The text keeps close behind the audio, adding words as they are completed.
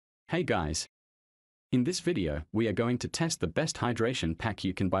Hey guys! In this video, we are going to test the best hydration pack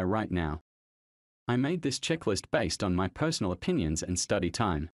you can buy right now. I made this checklist based on my personal opinions and study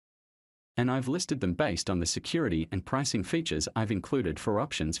time. And I've listed them based on the security and pricing features I've included for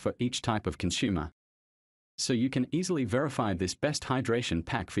options for each type of consumer. So you can easily verify this best hydration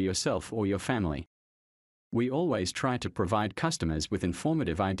pack for yourself or your family. We always try to provide customers with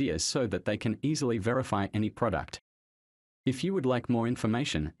informative ideas so that they can easily verify any product. If you would like more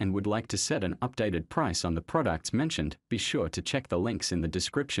information and would like to set an updated price on the products mentioned, be sure to check the links in the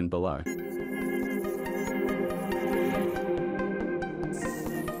description below.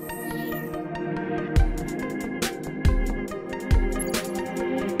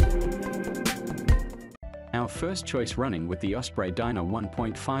 Our first choice, running with the Osprey Dyna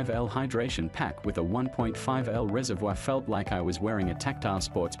 1.5L hydration pack with a 1.5L reservoir, felt like I was wearing a tactile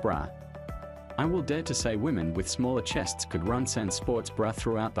sports bra. I will dare to say women with smaller chests could run sans sports bra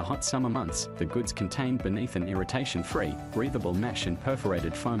throughout the hot summer months. The goods contained beneath an irritation-free, breathable mesh and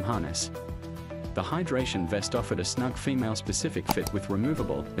perforated foam harness. The hydration vest offered a snug female-specific fit with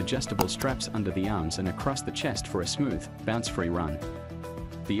removable, adjustable straps under the arms and across the chest for a smooth, bounce-free run.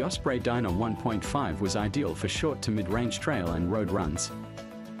 The Osprey Dyna 1.5 was ideal for short to mid-range trail and road runs.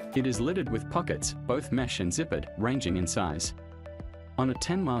 It is littered with pockets, both mesh and zippered, ranging in size. On a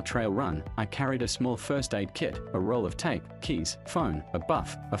 10-mile trail run, I carried a small first aid kit, a roll of tape, keys, phone, a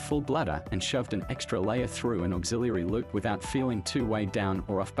buff, a full bladder, and shoved an extra layer through an auxiliary loop without feeling too weighed down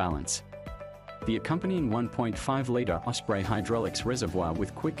or off balance. The accompanying 1.5-liter Osprey hydraulics reservoir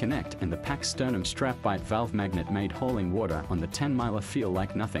with quick connect and the pack's sternum strap bite valve magnet made hauling water on the 10-miler feel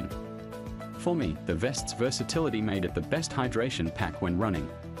like nothing. For me, the vest's versatility made it the best hydration pack when running.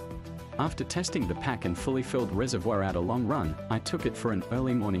 After testing the pack and fully filled reservoir out a long run, I took it for an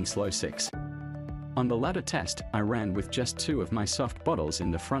early morning slow 6. On the latter test, I ran with just 2 of my soft bottles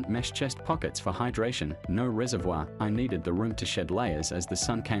in the front mesh chest pockets for hydration, no reservoir. I needed the room to shed layers as the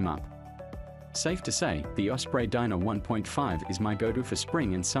sun came up. Safe to say, the Osprey Dyna 1.5 is my go-to for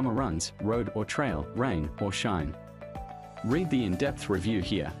spring and summer runs, road or trail, rain or shine. Read the in-depth review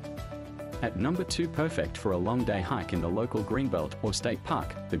here. At number 2, perfect for a long day hike in the local greenbelt or state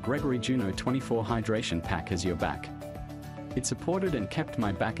park, the Gregory Juno 24 hydration pack has your back. It supported and kept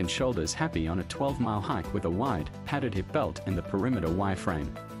my back and shoulders happy on a 12-mile hike with a wide, padded hip belt and the perimeter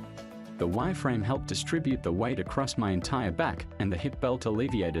Y-frame. The Y-frame helped distribute the weight across my entire back, and the hip belt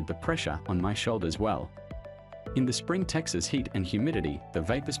alleviated the pressure on my shoulders well. In the spring Texas heat and humidity, the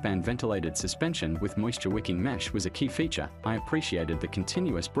VaporSpan ventilated suspension with moisture-wicking mesh was a key feature. I appreciated the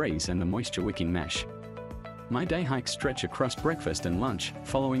continuous breeze and the moisture-wicking mesh. My day hikes stretch across breakfast and lunch,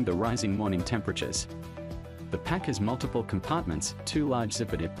 following the rising morning temperatures. The pack has multiple compartments, 2 large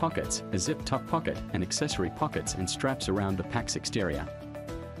zippered hip pockets, a zip top pocket, and accessory pockets and straps around the pack's exterior.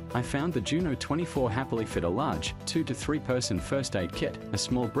 I found the Juno 24 happily fit a large, 2 to 3 person first aid kit, a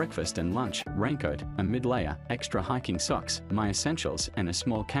small breakfast and lunch, raincoat, a mid-layer, extra hiking socks, my essentials, and a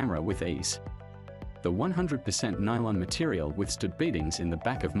small camera with ease. The 100% nylon material withstood beatings in the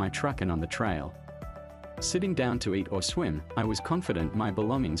back of my truck and on the trail. Sitting down to eat or swim, I was confident my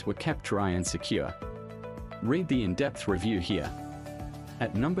belongings were kept dry and secure. Read the in-depth review here.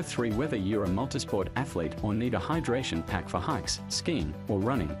 At number 3, whether you're a multisport athlete or need a hydration pack for hikes, skiing, or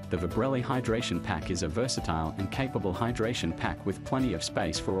running, the Vibrelli Hydration Pack is a versatile and capable hydration pack with plenty of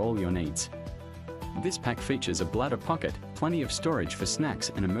space for all your needs. This pack features a bladder pocket, plenty of storage for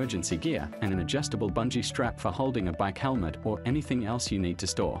snacks and emergency gear, and an adjustable bungee strap for holding a bike helmet or anything else you need to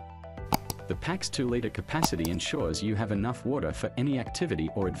store. The pack's 2-liter capacity ensures you have enough water for any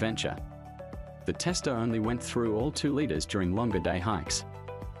activity or adventure. The tester only went through all 2 liters during longer day hikes.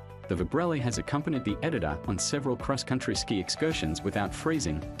 The Vibrelli has accompanied the editor on several cross-country ski excursions without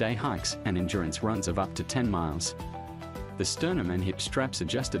freezing, day hikes, and endurance runs of up to 10 miles. The sternum and hip straps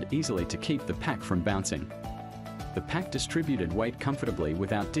adjusted easily to keep the pack from bouncing. The pack distributed weight comfortably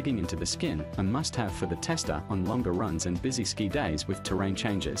without digging into the skin, a must-have for the tester on longer runs and busy ski days with terrain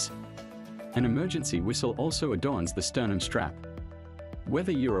changes. An emergency whistle also adorns the sternum strap.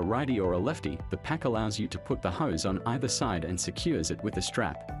 Whether you're a righty or a lefty, the pack allows you to put the hose on either side and secures it with a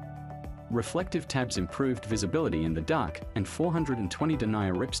strap. Reflective tabs improved visibility in the dark, and 420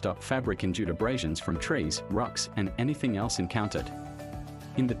 Dyna ripstop fabric endured abrasions from trees, rocks, and anything else encountered.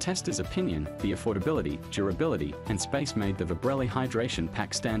 In the tester's opinion, the affordability, durability, and space made the Vibrelli Hydration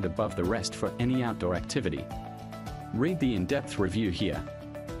Pack stand above the rest for any outdoor activity. Read the in-depth review here.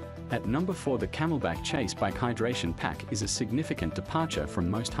 At number 4, the CamelBak Chase Bike Hydration Pack is a significant departure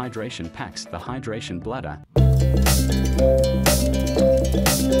from most hydration packs. The hydration bladder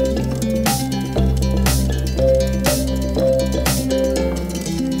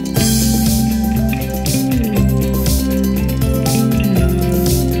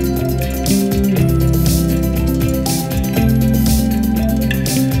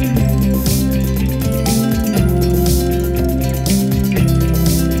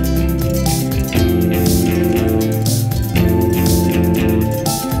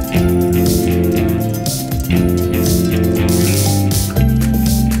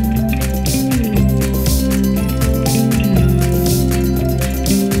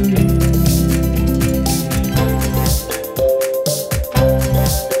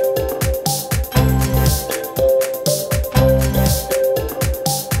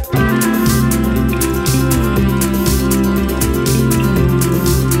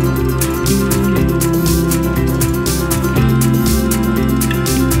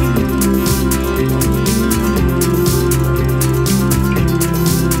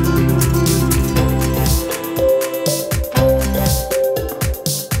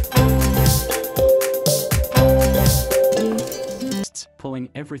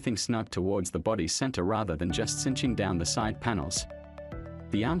everything snug towards the body's center rather than just cinching down the side panels.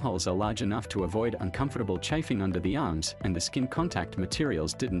 The armholes are large enough to avoid uncomfortable chafing under the arms, and the skin contact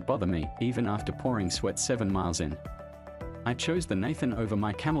materials didn't bother me, even after pouring sweat 7 miles in. I chose the Nathan over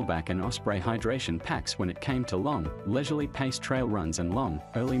my CamelBak and Osprey hydration packs when it came to long, leisurely paced trail runs and long,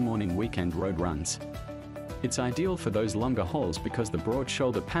 early morning weekend road runs. It's ideal for those longer hauls because the broad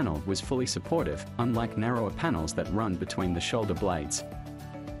shoulder panel was fully supportive, unlike narrower panels that run between the shoulder blades.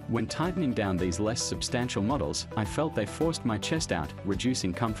 When tightening down these less substantial models, I felt they forced my chest out,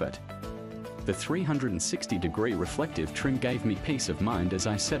 reducing comfort. The 360-degree reflective trim gave me peace of mind as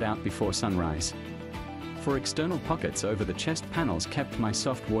I set out before sunrise. For external pockets over the chest panels kept my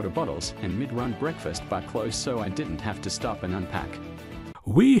soft water bottles and mid-run breakfast bar closed so I didn't have to stop and unpack.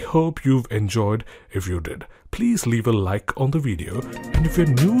 We hope you've enjoyed. If you did, please leave a like on the video, and if you're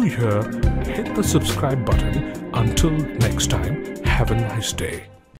new here, hit the subscribe button. Until next time, have a nice day.